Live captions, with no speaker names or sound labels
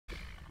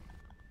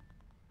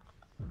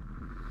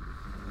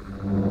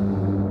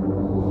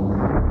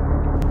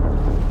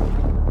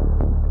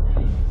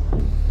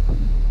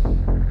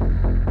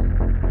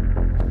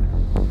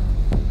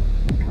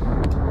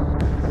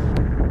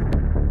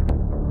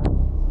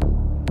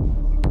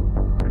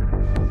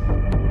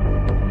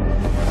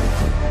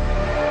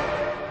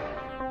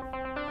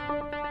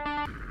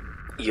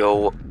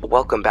Yo,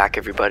 welcome back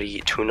everybody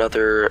to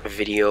another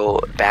video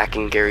back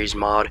in Gary's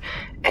Mod.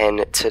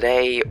 And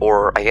today,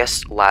 or I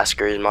guess last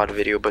Gary's Mod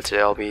video, but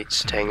today I'll be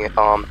saying it,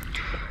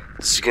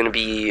 this is going to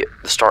be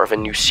the start of a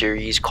new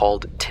series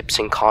called Tips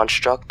and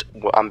Construct.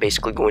 I'm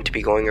basically going to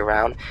be going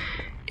around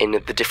in the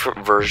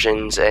different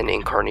versions and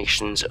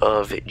incarnations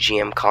of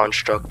GM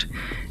Construct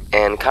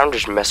and kind of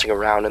just messing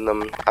around in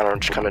them. I don't know,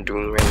 just kind of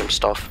doing random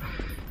stuff.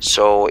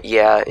 So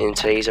yeah, in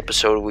today's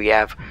episode we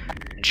have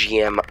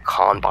GM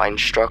Combine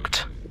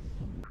Struct.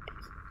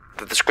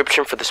 The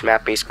description for this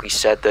map basically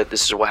said that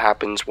this is what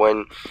happens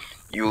when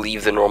you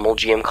leave the normal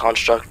GM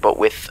Construct, but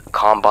with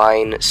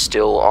Combine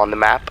still on the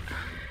map.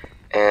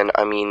 And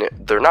I mean,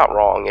 they're not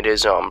wrong. It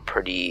is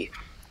pretty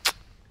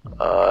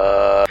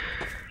so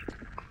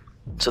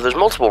there's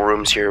multiple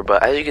rooms here,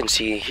 but as you can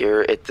see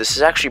here, this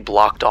is actually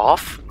blocked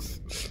off.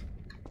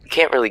 You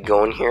can't really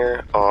go in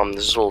here.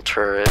 There's a little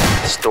turret.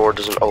 This door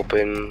doesn't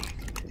open.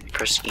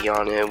 Press E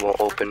on it, it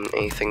won't open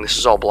anything. This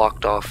is all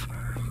blocked off.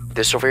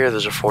 This over here,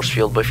 there's a force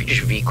field, but if you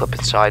just V-clip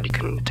inside, you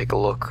can take a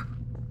look.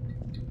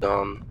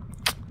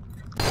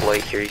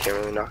 Light here, you can't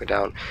really knock it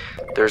down.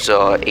 There's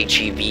a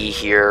HEV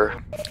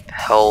here,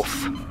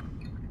 health.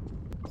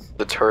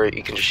 The turret,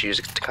 you can just use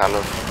it to kind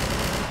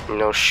of, you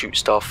know, shoot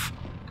stuff.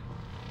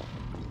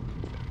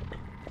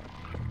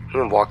 You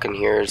can walk in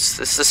here. It's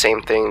the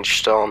same thing,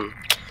 just you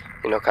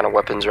know, kind of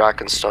weapons rack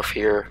and stuff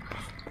here.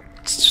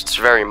 It's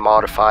very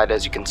modified,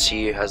 as you can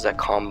see. It has that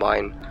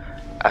Combine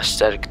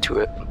aesthetic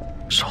to it.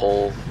 This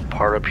whole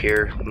part up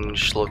here, and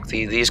just look,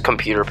 these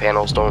computer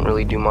panels don't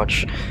really do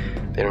much.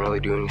 They don't really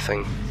do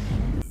anything.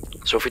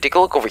 So if we take a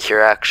look over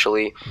here,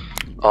 actually,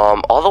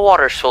 all the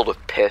water is filled with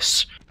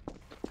piss.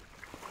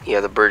 Yeah,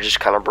 the bridge is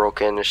kind of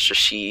broken. It's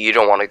just you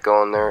don't want to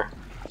go in there.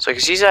 So you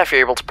can see that if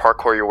you're able to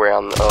parkour your way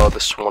on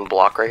this one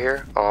block right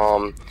here,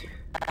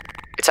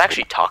 it's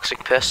actually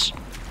toxic piss.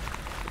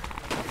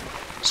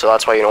 So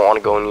that's why you don't want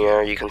to go in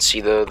there. You can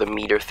see the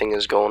meter thing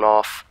is going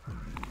off.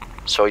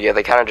 So yeah,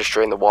 they kind of just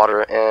drain the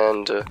water,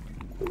 and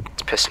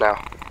it's piss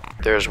now.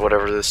 There's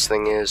whatever this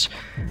thing is.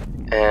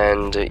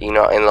 And you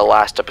know, in the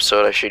last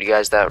episode I showed you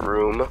guys that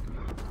room.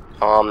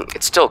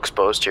 It's still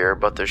exposed here,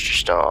 but there's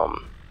just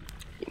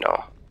you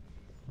know,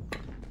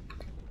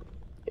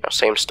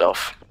 same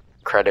stuff.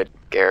 Credit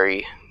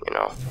Gary, you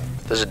know.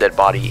 There's a dead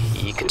body.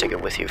 You can take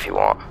it with you if you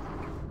want.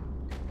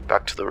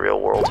 Back to the real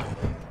world.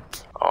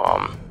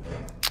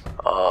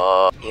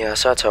 Yeah,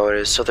 so that's how it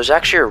is. So there's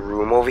actually a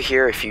room over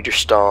here. If you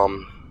just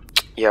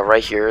yeah,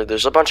 right here,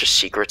 there's a bunch of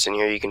secrets in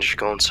here. You can just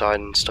go inside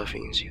and stuff.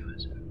 You can see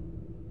what's in.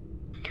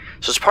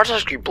 So this part's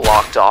actually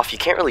blocked off. You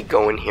can't really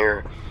go in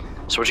here.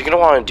 So what you're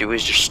gonna want to do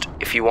is just,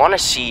 if you want to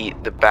see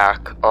the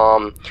back,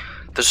 there's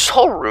this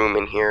whole room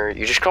in here.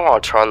 You're just gonna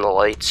want to turn on the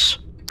lights,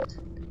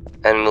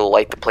 and it'll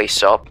light the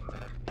place up,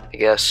 I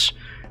guess.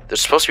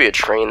 There's supposed to be a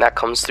train that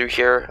comes through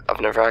here. I've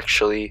never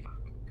actually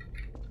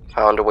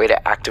found a way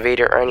to activate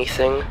it or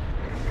anything.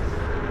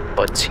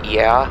 But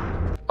yeah.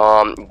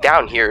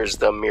 Down here is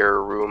the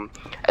mirror room.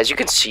 As you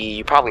can see,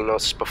 you probably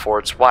noticed before,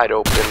 it's wide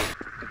open.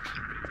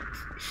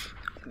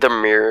 The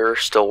mirror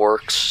still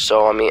works,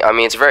 so I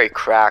mean it's very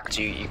cracked.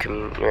 You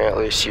can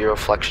really see your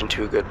reflection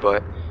too good,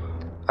 but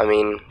I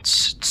mean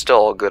it's still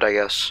all good, I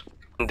guess.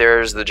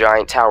 There's the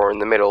giant tower in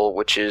the middle,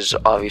 which is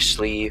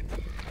obviously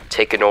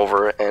taken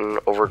over and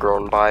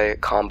overgrown by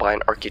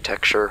Combine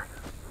architecture.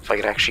 If I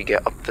can actually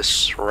get up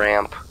this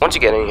ramp. Once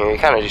you get in here, you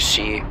kind of just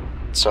see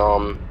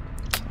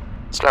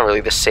it's not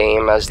really the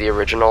same as the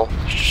original.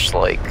 It's just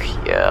like,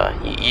 yeah,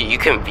 you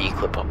can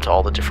V-clip up to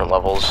all the different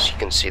levels. You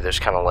can see there's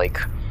kind of like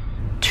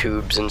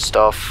tubes and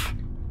stuff.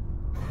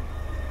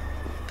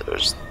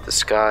 There's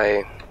this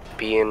guy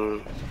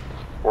being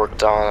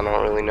worked on, I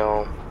don't really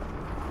know.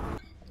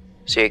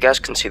 So you guys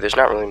can see there's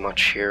not really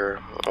much here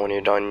when you're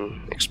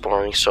done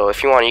exploring. So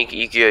if you want,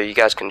 you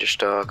guys can just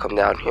come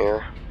down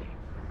here.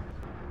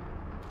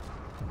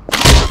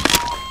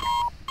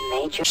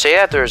 Say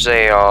that there's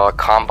a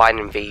Combine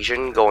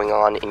invasion going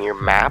on in your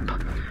map.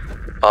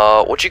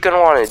 What you're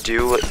gonna want to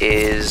do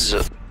is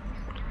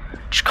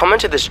just come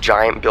into this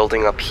giant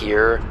building up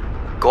here,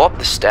 go up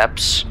the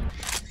steps.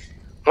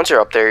 Once you're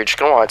up there, you're just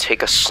gonna want to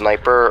take a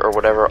sniper or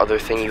whatever other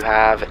thing you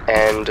have,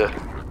 and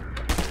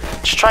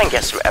just try and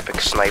get some epic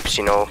snipes,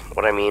 you know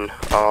what I mean.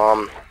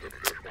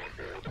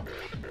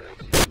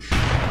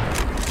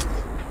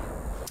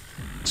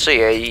 So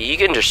yeah, you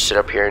can just sit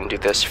up here and do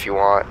this if you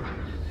want.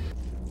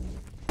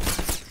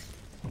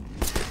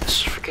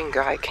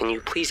 Guy, can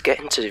you please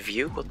get into the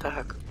view? What the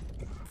heck?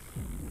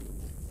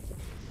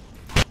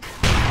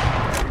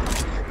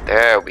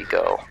 There we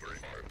go.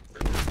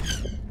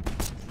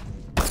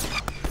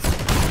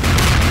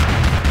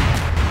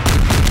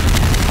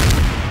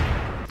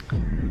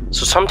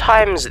 So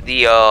sometimes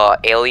the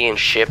alien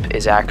ship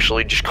is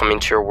actually just coming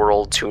to your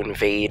world to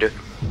invade.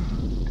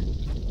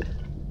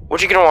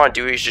 What you're gonna want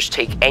to do is just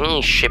take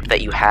any ship that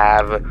you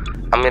have.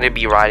 I'm gonna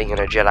be riding in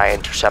a Jedi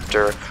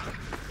Interceptor.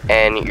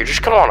 And you're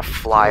just gonna want to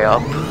fly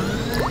up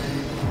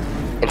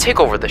and take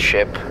over the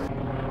ship.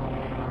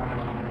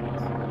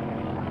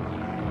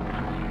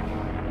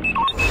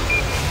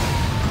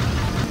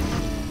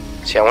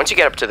 So yeah, once you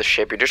get up to the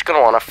ship, you're just going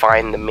to want to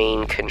find the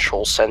main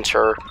control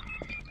center.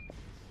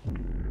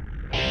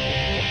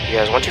 You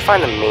guys, once you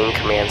find the main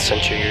command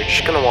center, you're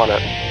just going to want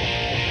to